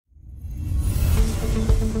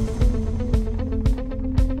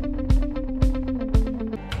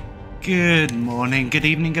Good morning, good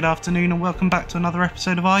evening, good afternoon, and welcome back to another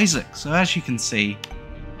episode of Isaac. So as you can see,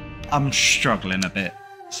 I'm struggling a bit.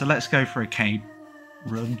 So let's go for a cain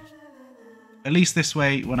run. At least this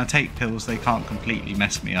way, when I take pills, they can't completely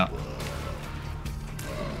mess me up.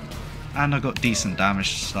 And I got decent damage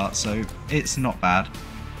to start, so it's not bad.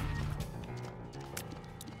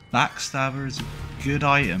 Backstabber is a good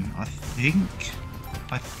item, I think.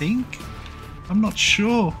 I'm not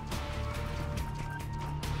sure.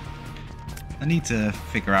 I need to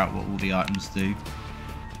figure out what all the items do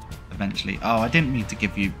eventually. Oh, I didn't mean to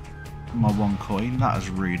give you my 1 coin. That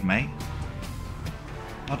was rude, mate.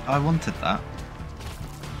 I wanted that.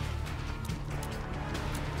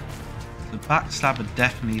 The backstabber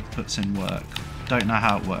definitely puts in work. Don't know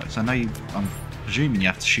how it works. I know I'm presuming you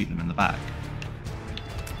have to shoot them in the back.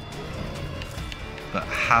 But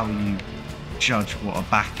how you judge what a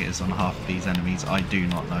back is on half of these enemies, I do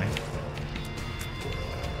not know.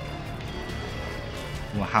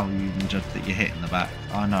 Or how you even judge that you're hitting the back.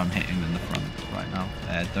 I know I'm hitting in the front right now.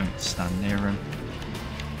 Don't stand near him.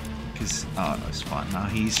 Because, oh, it's fine now.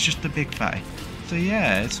 He's just a big fatty. So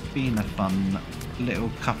yeah, it's been a fun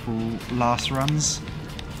little couple last runs.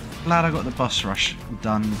 Glad I got the boss rush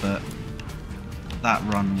done, but that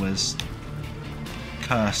run was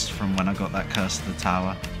cursed from when I got that curse to the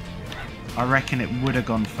tower. I reckon it would have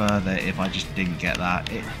gone further if I just didn't get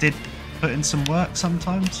that. It did put in some work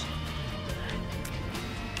sometimes,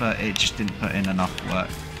 but it just didn't put in enough work.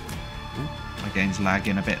 Ooh, my game's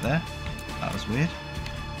lagging a bit there. That was weird.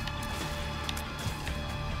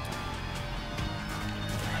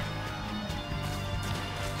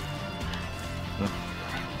 The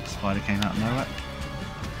spider came out of nowhere.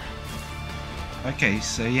 Okay,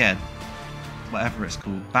 so yeah, whatever it's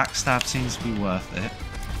called, backstab seems to be worth it.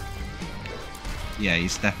 Yeah,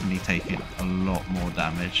 he's definitely taking a lot more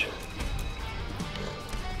damage.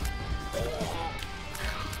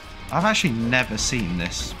 I've actually never seen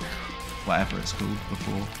this, whatever it's called,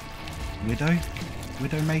 before.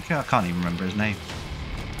 Widowmaker? I can't even remember his name.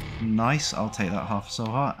 Nice, I'll take that half soul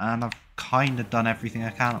heart, and I've kind of done everything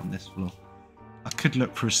I can on this floor. I could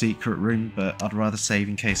look for a secret room, but I'd rather save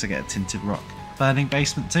in case I get a tinted rock. Burning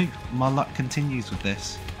basement too. My luck continues with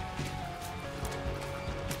this.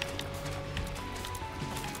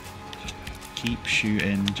 Just keep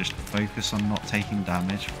shooting, just focus on not taking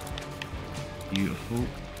damage. Beautiful.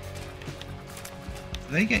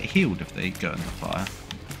 They get healed if they go in the fire.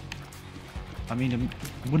 I mean,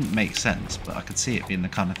 it wouldn't make sense, but I could see it being the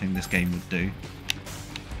kind of thing this game would do.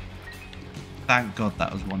 Thank God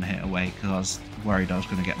that was one hit away, because I was worried I was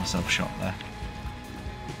going to get myself shot there.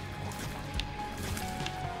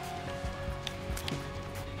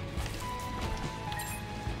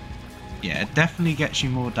 Yeah, it definitely gets you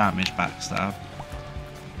more damage backstab.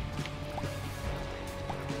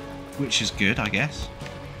 Which is good, I guess.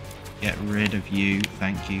 Get rid of you,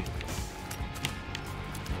 thank you.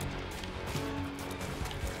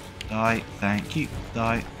 Die, thank you,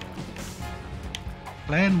 die.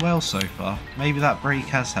 Playing well so far. Maybe that break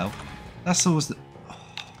has helped. That's always the...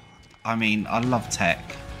 I mean, I love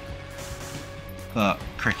tech. But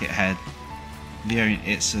Cricket Head,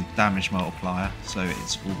 it's a damage multiplier, so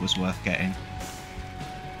it's always worth getting.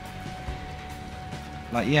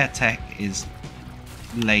 Like, yeah, tech is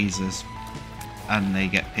lasers, and they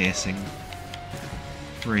get piercing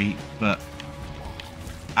 3, but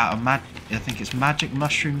out of I think it's Magic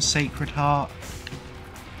Mushroom, Sacred Heart,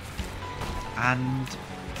 and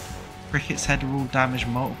Cricket's Head are all damage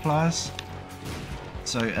multipliers.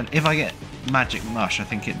 So, and if I get Magic Mush, I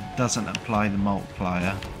think it doesn't apply the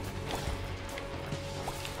multiplier.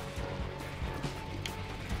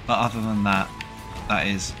 But other than that, that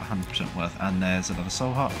is 100% worth. And there's another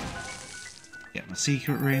soul heart. Get my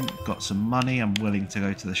secret room, got some money, I'm willing to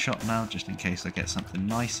go to the shop now just in case I get something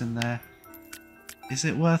nice in there. Is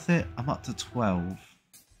it worth it? I'm up to 12.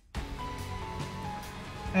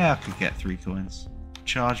 Yeah, I could get 3 coins.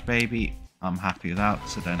 Charge baby, I'm happy with that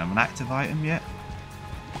because I don't have an active item yet.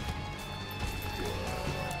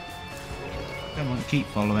 Come on, keep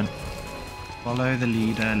following. Follow the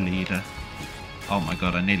leader. Oh my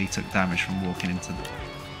god, I nearly took damage from walking into the...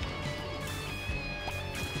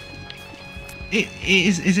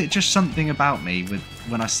 Is it just something about me with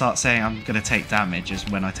when I start saying I'm going to take damage is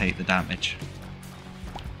when I take the damage?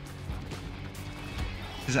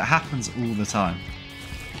 Because it happens all the time.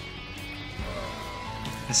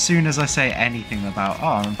 As soon as I say anything about,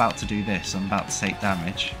 oh, I'm about to do this, I'm about to take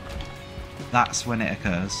damage, that's when it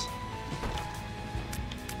occurs.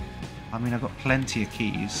 I mean, I've got plenty of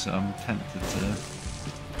keys, so I'm tempted to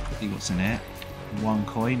see what's in it. 1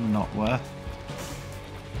 coin, not worth.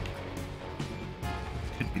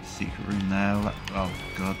 Could be the secret No, oh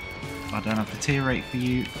god. I don't have the tier rate for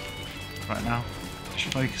you right now.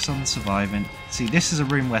 Just focus on surviving. See, this is a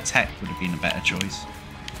room where tech would have been a better choice.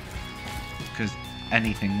 Because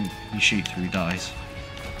anything you shoot through dies.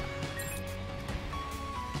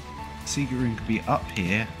 Secret room could be up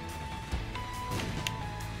here,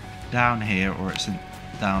 down here, or it's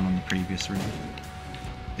down on the previous room.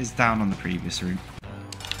 It's down on the previous room.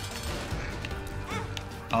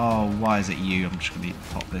 Oh, why is it you? I'm just going to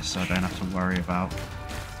pop this so I don't have to worry about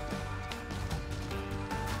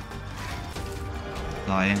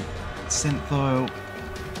dying. Synth oil,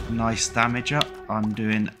 nice damage up. I'm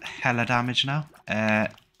doing hella damage now.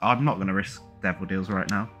 I'm not going to risk devil deals right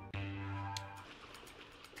now.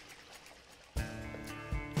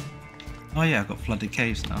 Oh yeah, I've got flooded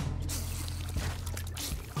caves now.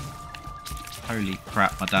 Holy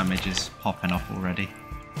crap, my damage is popping off already.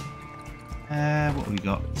 What have we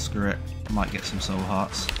got? Screw it. Might get some soul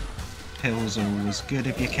hearts. Pills are always good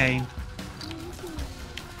if you cain.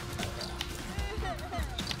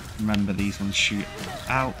 Remember, these ones shoot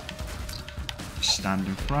out. Stand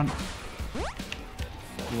in front.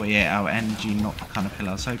 48 hour energy, not the kind of pill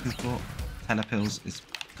I was hoping for. Telepills is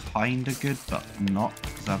kinda good, but not,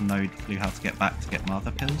 because I have no clue how to get back to get my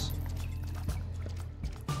other pills.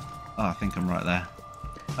 Oh, I think I'm right there.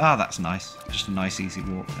 Oh, that's nice. Just a nice easy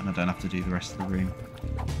walk, and I don't have to do the rest of the room.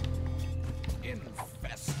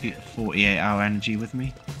 48 hour energy with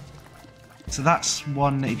me. So that's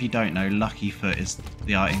one, if you don't know, Lucky Foot is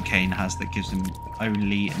the item Cain has that gives him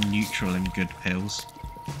only neutral and good pills.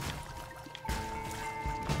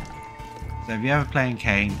 So if you're ever playing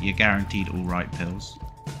Cain, you're guaranteed all right pills.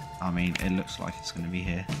 I mean, it looks like it's going to be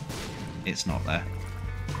here. It's not there.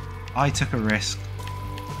 I took a risk.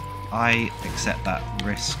 I accept that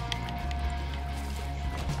risk.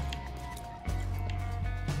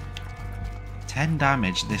 $10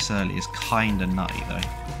 damage this early is kinda nutty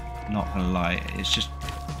though. Not gonna lie, it's just...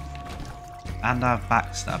 And I have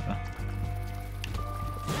backstabber.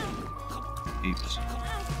 Oops.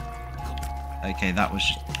 Okay, that was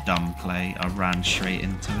just dumb play. I ran straight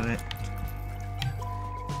into it.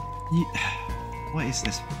 What is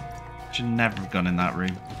this? Should never have gone in that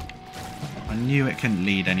room. I knew it couldn't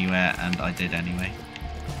lead anywhere, and I did anyway.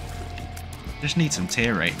 Just need some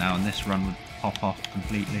tier rate now, and this run would pop off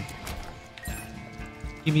completely.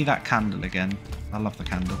 Give me that candle again. I love the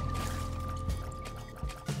candle.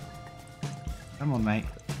 Come on, mate.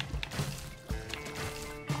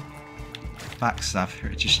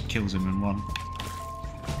 Backstabber, it just kills him in one.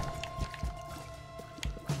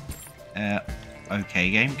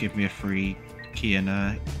 Okay, game, give me a free key and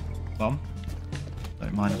a bomb.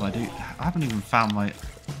 Don't mind if I do. I haven't even found my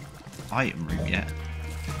item room yet.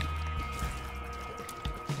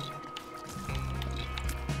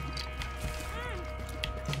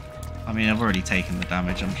 I mean, I've already taken the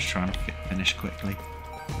damage. I'm just trying to finish quickly.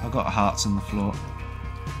 I've got hearts on the floor.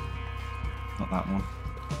 Not that one.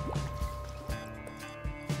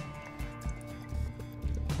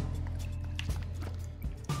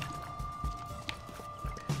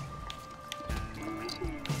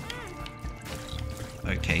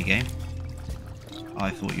 Okay, game. I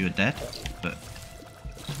thought you were dead, but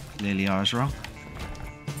clearly I was wrong.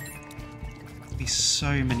 There's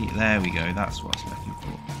so many. There we go. That's what I was looking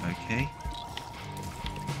for. Okay.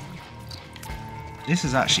 This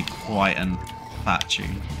is actually quite a fat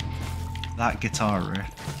tune. That guitar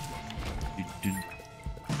riff.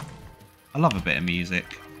 I love a bit of music.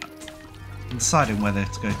 I'm deciding whether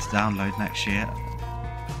to go to download next year.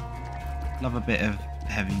 Love a bit of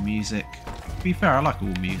heavy music. To be fair, I like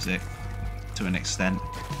all music to an extent.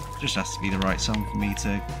 Just has to be the right song for me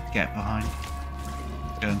to get behind.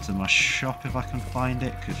 Go into my shop if I can find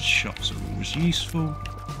it, because shops are always useful.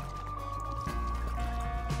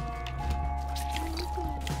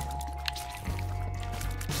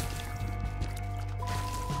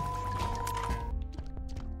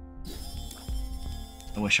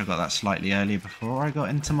 I wish I got that slightly earlier before I got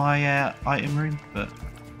into my item room, but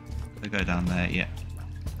I'll go down there, yeah.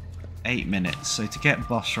 8 minutes, so to get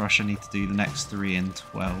boss rush I need to do the next 3 in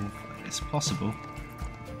 12. It's possible.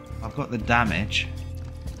 I've got the damage,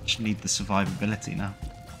 just need the survivability now.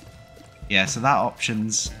 Yeah, so that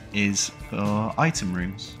options is for item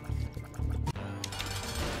rooms.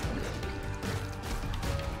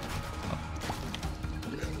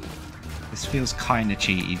 This feels kinda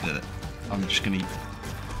cheaty that I'm just gonna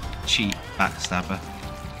cheat backstabber.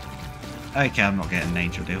 Okay, I'm not getting an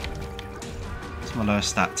angel deal. My lowest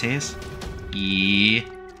stat tiers. Yeah.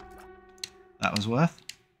 That was worth.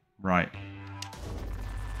 Right.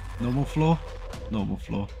 Normal floor. Normal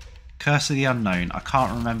floor. Curse of the Unknown. I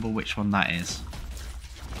can't remember which one that is.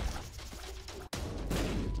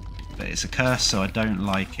 it's a curse, so I don't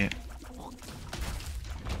like it.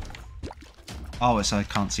 Oh, it's I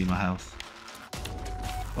can't see my health.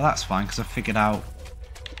 Well, that's fine, because I figured out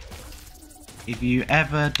if you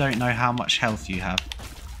ever don't know how much health you have,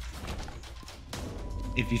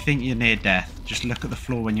 if you think you're near death, just look at the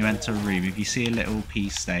floor when you enter a room. If you see a little pea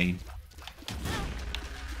stain.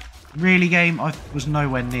 Really, game? I was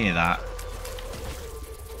nowhere near that.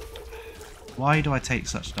 Why do I take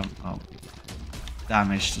such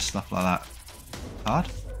damage to stuff like that? Card?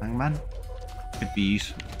 Hangman? Could be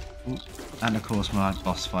useful. Ooh. And of course my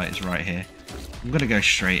boss fight is right here. I'm going to go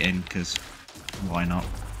straight in because why not?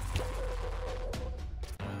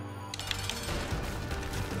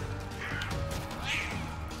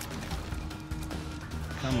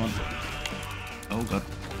 Come on. Oh god.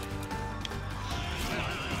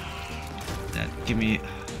 Yeah, give me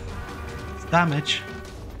damage.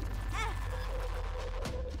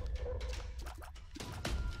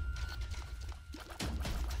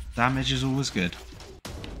 Damage is always good.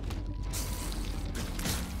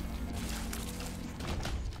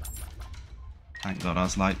 Thank god, I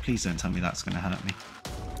was like, please don't tell me that's going to hurt me.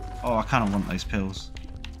 Oh, I kind of want those pills.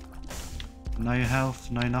 No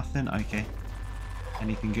health, no nothing? Okay.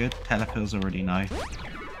 Anything good? Telepills already no.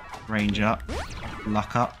 Range up.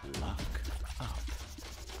 Luck up.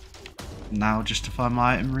 Now just to find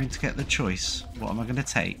my item room to get the choice. What am I going to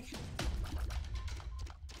take?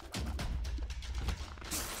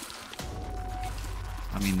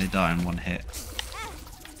 I mean, they die in one hit.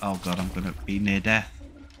 Oh god, I'm going to be near death.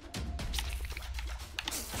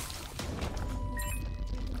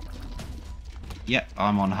 Yep,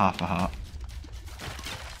 I'm on half a heart.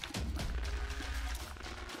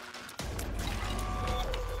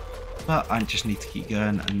 But I just need to keep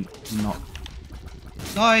going and not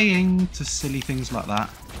dying to silly things like that.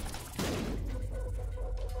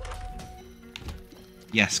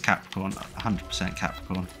 Yes, Capricorn, 100%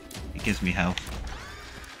 Capricorn. It gives me health.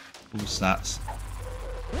 All stats.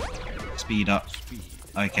 Speed up.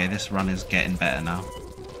 Okay, this run is getting better now.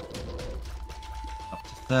 Up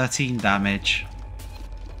to 13 damage.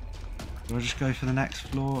 Do I just go for the next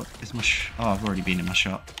floor? Is my oh, I've already been in my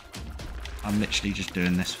shop. I'm literally just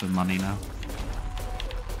doing this for money now.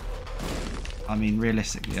 I mean,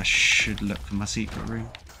 realistically, I should look for my secret room.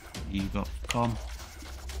 You got bomb.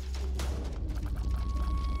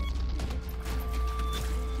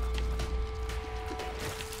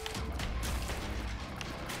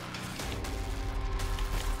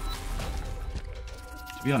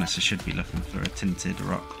 To be honest, I should be looking for a tinted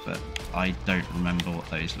rock, but I don't remember what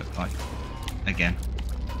those look like. Again.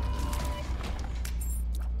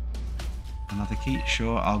 Another key?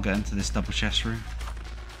 Sure, I'll get into this double chest room.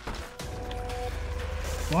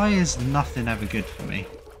 Why is nothing ever good for me?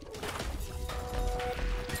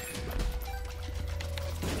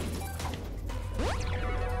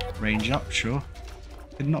 Range up, sure.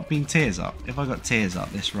 Could not been tears up. If I got tears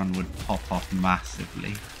up, this run would pop off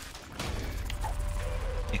massively.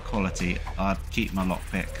 Equality. I'd keep my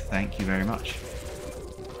lockpick. Thank you very much.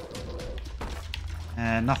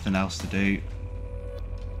 Nothing else to do.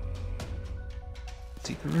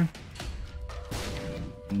 Secret room?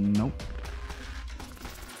 Nope.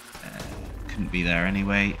 Couldn't be there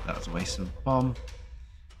anyway. That was a waste of a bomb.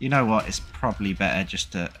 You know what? It's probably better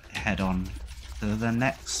just to head on to the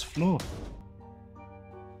next floor.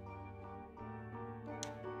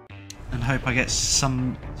 And hope I get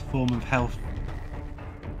some form of health.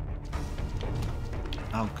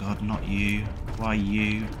 Oh god, not you. Why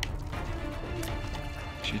you?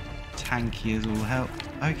 You're tanky as all hell.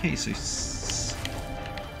 Okay, so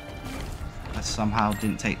I somehow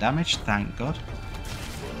didn't take damage, thank god.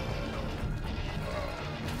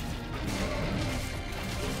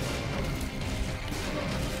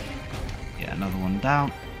 Yeah, another one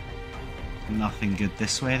down. Nothing good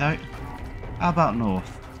this way though. How about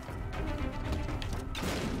north?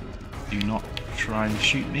 Do not try and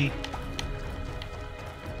shoot me.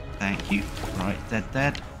 Thank you. Right,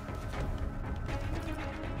 dead.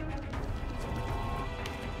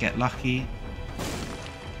 Get lucky.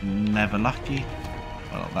 Never lucky.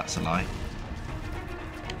 Well, that's a lie.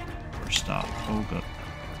 For a start. Oh, good.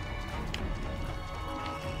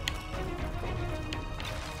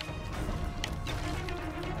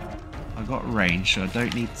 I got range, so I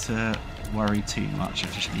don't need to worry too much. I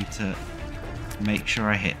just need to make sure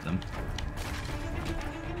I hit them.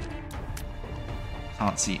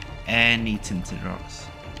 Can't see any tinted rocks.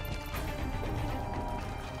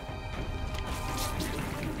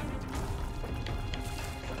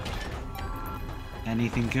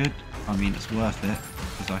 Anything good? I mean, it's worth it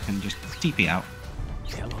because I can just TP out.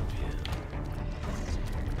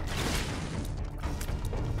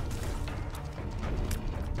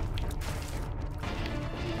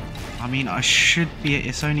 I mean, I should be...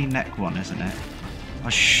 It's only neck 1, isn't it? I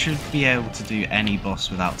should be able to do any boss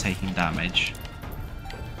without taking damage.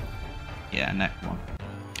 Yeah, neck 1.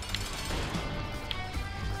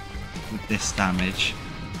 With this damage,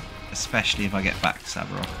 especially if I get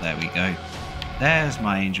backstabber off. There we go. There's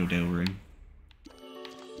my angel deal room.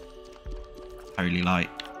 Holy light.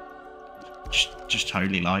 Just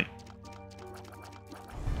holy light.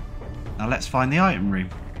 Now let's find the item room.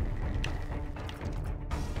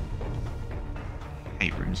 I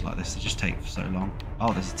hate rooms like this, they just take so long.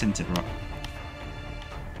 Oh, there's a tinted rock.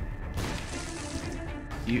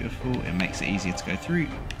 Beautiful, it makes it easier to go through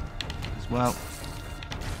as well.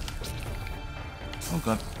 Oh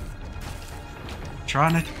god.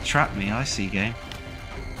 Trying to trap me, I see, game.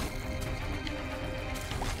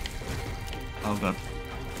 Oh god.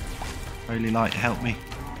 Holy light, help me.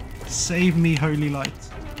 Save me, holy light.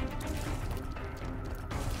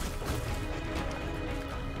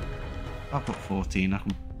 I've got 14.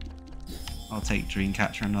 I'll take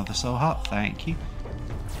Dreamcatcher and another soul heart. Thank you.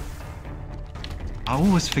 I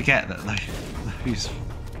always forget that those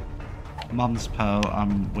Mum's Pearl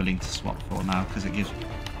I'm willing to swap for now because it gives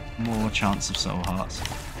more chance of soul hearts.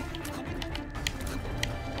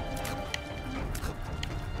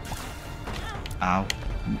 Ow.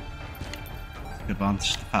 Good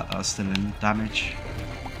advantage the fact that I was still in damage.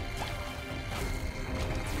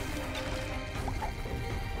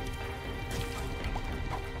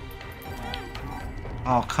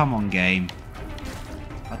 Oh, come on, game.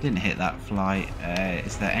 I didn't hit that fly.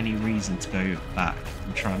 Is there any reason to go back?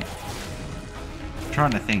 I'm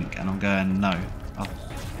trying to think, and I'm going, no.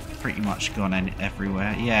 I've pretty much gone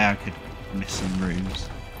everywhere. Yeah, I could miss some rooms.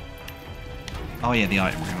 Oh yeah, the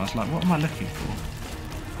item room. I was like, what am I looking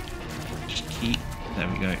for? Just keep. There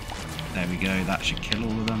we go. There we go. That should kill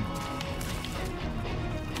all of them.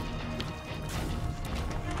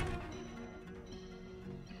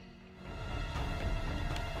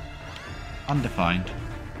 Undefined.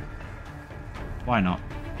 Why not?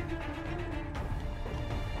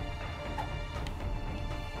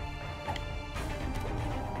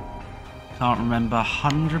 Can't remember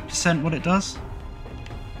 100% what it does.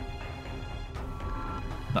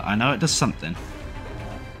 But I know it does something.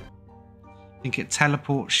 I think it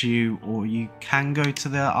teleports you, or you can go to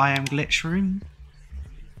the I am glitch room.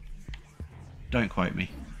 Don't quote me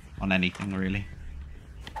on anything, really.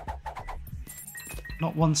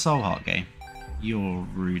 Not one soul heart game. You're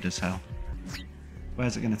rude as hell.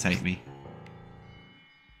 Where's it going to take me?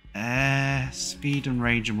 Speed and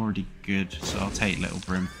range I'm already good, so I'll take Little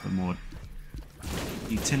Brim for more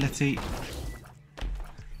utility.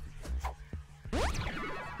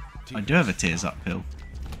 I do have a Tears Up pill.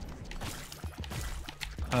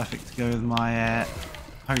 Perfect to go with my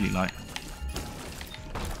Holy Light.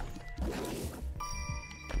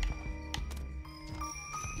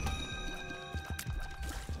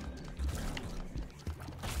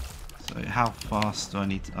 So how fast do I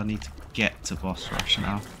need to get to boss rush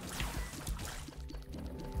now?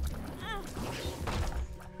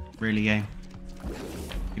 Really, game?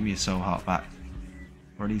 Give me a soul heart back.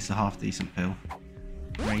 Or at least a half decent pill.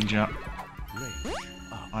 Range up.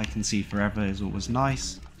 I can see forever is always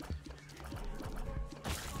nice.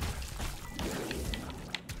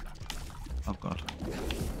 Oh god.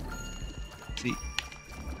 See,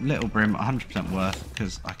 Little Brim 100% worth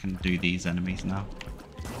because I can do these enemies now.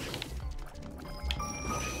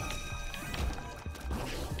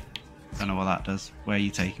 Don't know what that does. Where are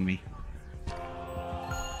you taking me?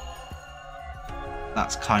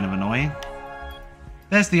 That's kind of annoying.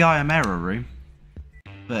 There's the I am error room,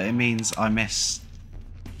 but it means I miss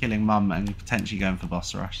killing Mum and potentially going for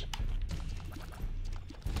boss rush.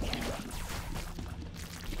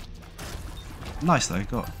 Nice though,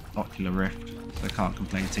 got Ocular Rift, so I can't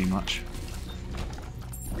complain too much.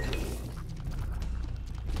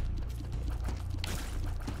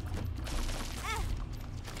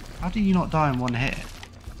 How do you not die in one hit?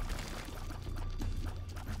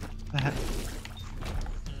 The heck?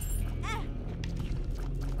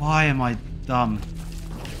 Why am I dumb?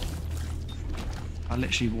 I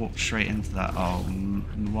literally walked straight into that. Oh,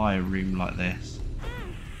 why a room like this?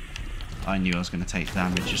 I knew I was going to take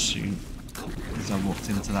damage as soon as I walked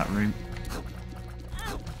into that room.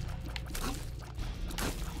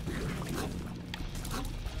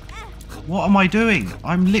 What am I doing?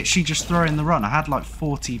 I'm literally just throwing the run. I had like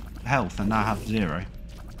 40 health and now I have 0.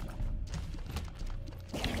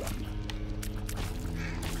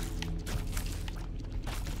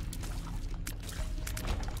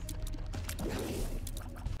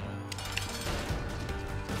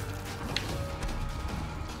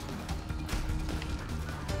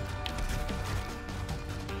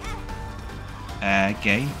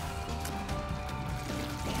 Gain.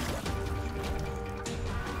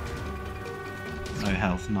 No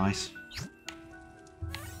health, nice.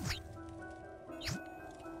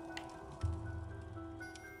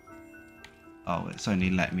 Oh, it's only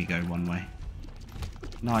letting me go one way.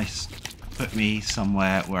 Nice. Put me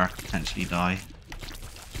somewhere where I could potentially die.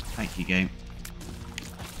 Thank you, game.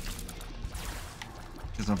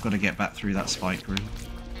 Because I've got to get back through that spike room.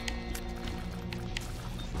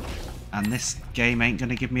 And this game ain't going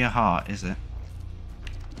to give me a heart, is it?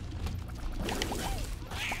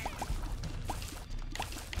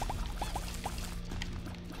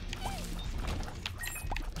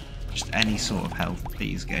 Just any sort of health,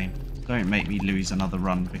 please, game. Don't make me lose another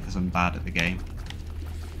run because I'm bad at the game.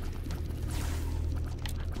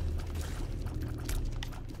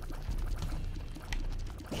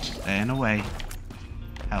 Staying away.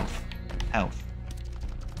 Health. Health.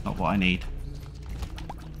 Not what I need.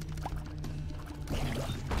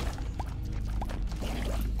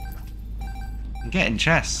 I'm getting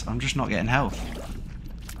chests. I'm just not getting health.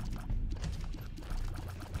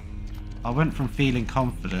 I went from feeling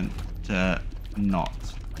confident to not.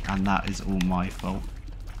 And that is all my fault.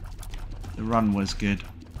 The run was good.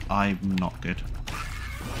 I'm not good.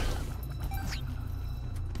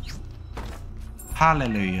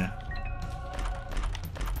 Hallelujah.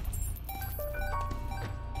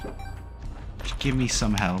 Just give me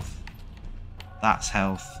some health. That's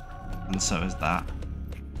health. And so is that.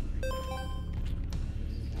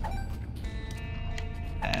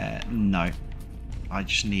 No. I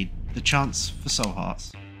just need the chance for soul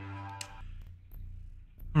hearts.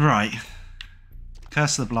 Right.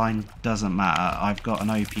 Curse of the Blind doesn't matter. I've got an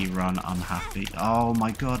OP run. I'm happy. Oh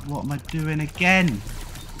my god, what am I doing again?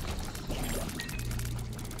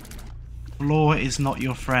 Floor is not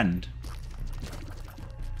your friend.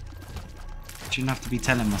 Shouldn't have to be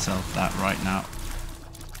telling myself that right now.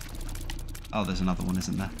 Oh, there's another one,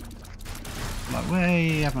 isn't there? Like,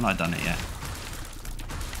 way haven't I done it yet?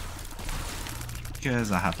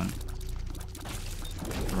 Because I haven't.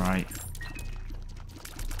 Right.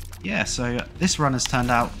 Yeah, so this run has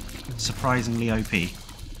turned out surprisingly OP.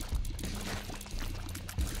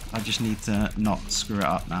 I just need to not screw it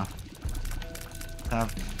up now.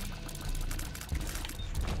 Have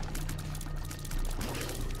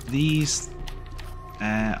these.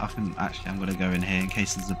 I'm going to go in here in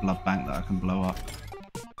case there's a blood bank that I can blow up.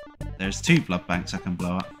 There's 2 blood banks I can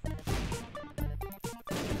blow up.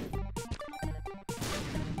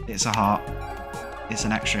 It's a heart. It's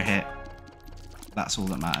an extra hit. That's all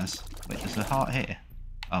that matters. Wait, there's a heart here.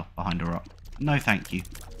 Oh, behind a rock. No, thank you.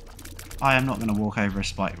 I am not going to walk over a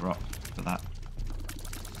spike rock for that.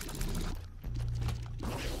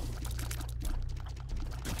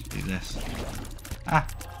 Let's do this. Ah!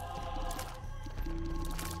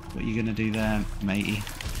 What are you going to do there, matey?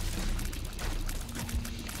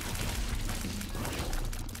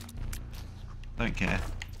 Don't care.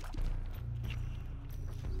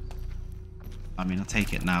 I mean, I'll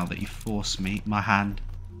take it now that you force me, my hand.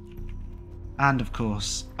 And of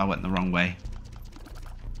course, I went the wrong way.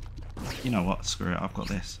 You know what? Screw it. I've got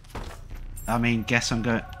this. I mean, guess I'm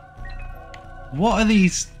going... What are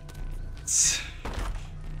these...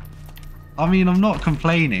 I mean, I'm not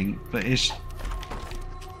complaining, but it's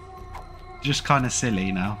just kind of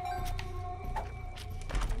silly now.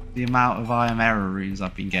 The amount of I am error runes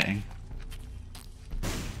I've been getting.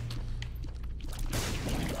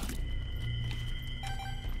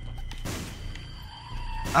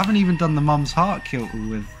 I haven't even done the mum's heart kill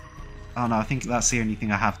with... Oh no, I think that's the only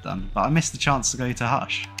thing I have done. But I missed the chance to go to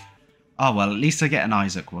Hush. Oh well, at least I get an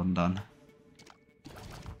Isaac one done.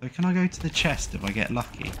 So can I go to the chest if I get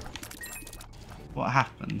lucky? What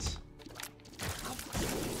happens?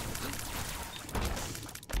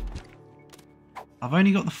 I've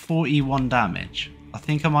only got the 41 damage. I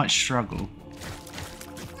think I might struggle.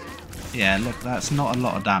 Yeah, look, that's not a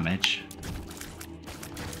lot of damage.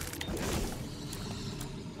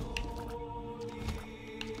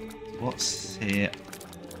 What's here?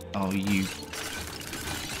 Oh, you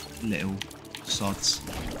little sods.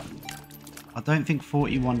 I don't think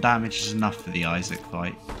 41 damage is enough for the Isaac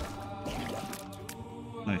fight.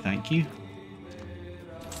 No, thank you.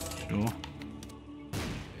 Sure.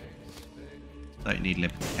 Don't need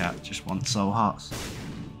Liberty Cap, just want soul hearts.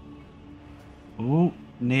 Oh,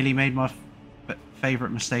 nearly made my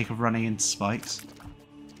favourite mistake of running into spikes.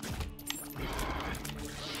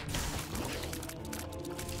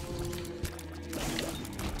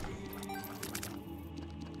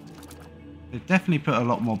 They've definitely put a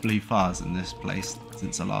lot more blue fires in this place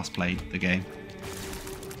since I last played the game.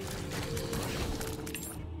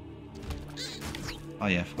 Oh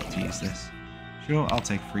yeah, I forgot to use this. Sure, I'll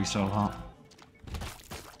take a free soul heart.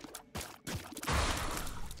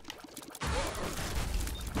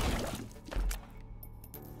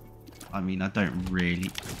 I mean, I don't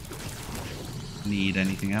really need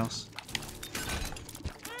anything else.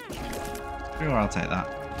 Sure, I'll take that.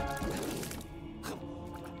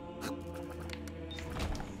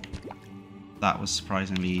 That was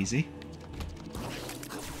surprisingly easy.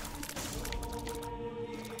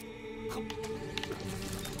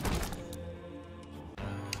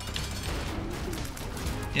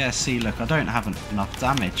 Yeah, see, look, I don't have enough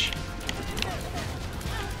damage.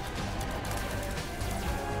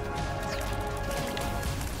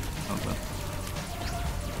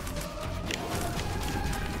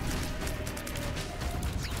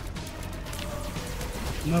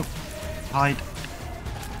 Nope. Hide.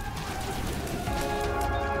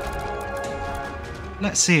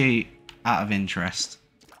 Let's see, out of interest,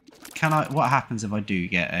 what happens if I do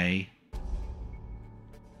get a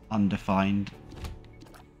undefined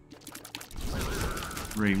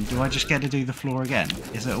room? Do I just get to do the floor again?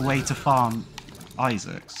 Is it a way to farm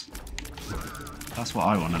Isaacs? That's what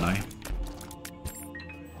I want to know.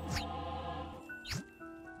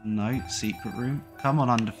 No, secret room. Come on,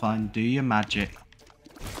 undefined, do your magic.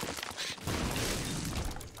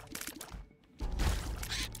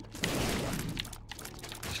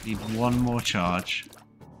 Just need one more charge.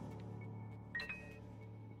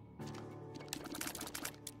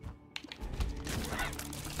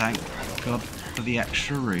 Thank God for the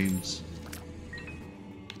extra rooms.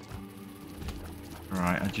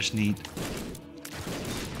 Right, I just need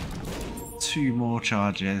 2 more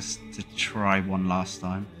charges to try one last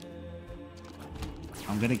time.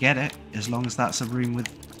 I'm gonna get it, as long as that's a room with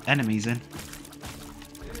enemies in.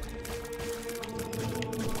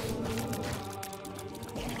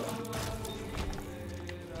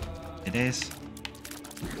 It is.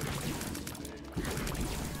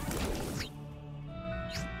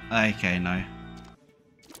 Okay, no.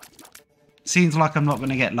 Seems like I'm not going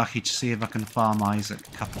to get lucky to see if I can farm Isaac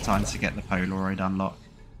a couple times to get the Polaroid unlock.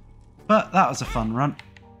 But that was a fun run.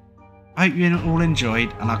 I hope you all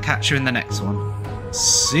enjoyed, and I'll catch you in the next one.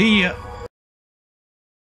 See ya!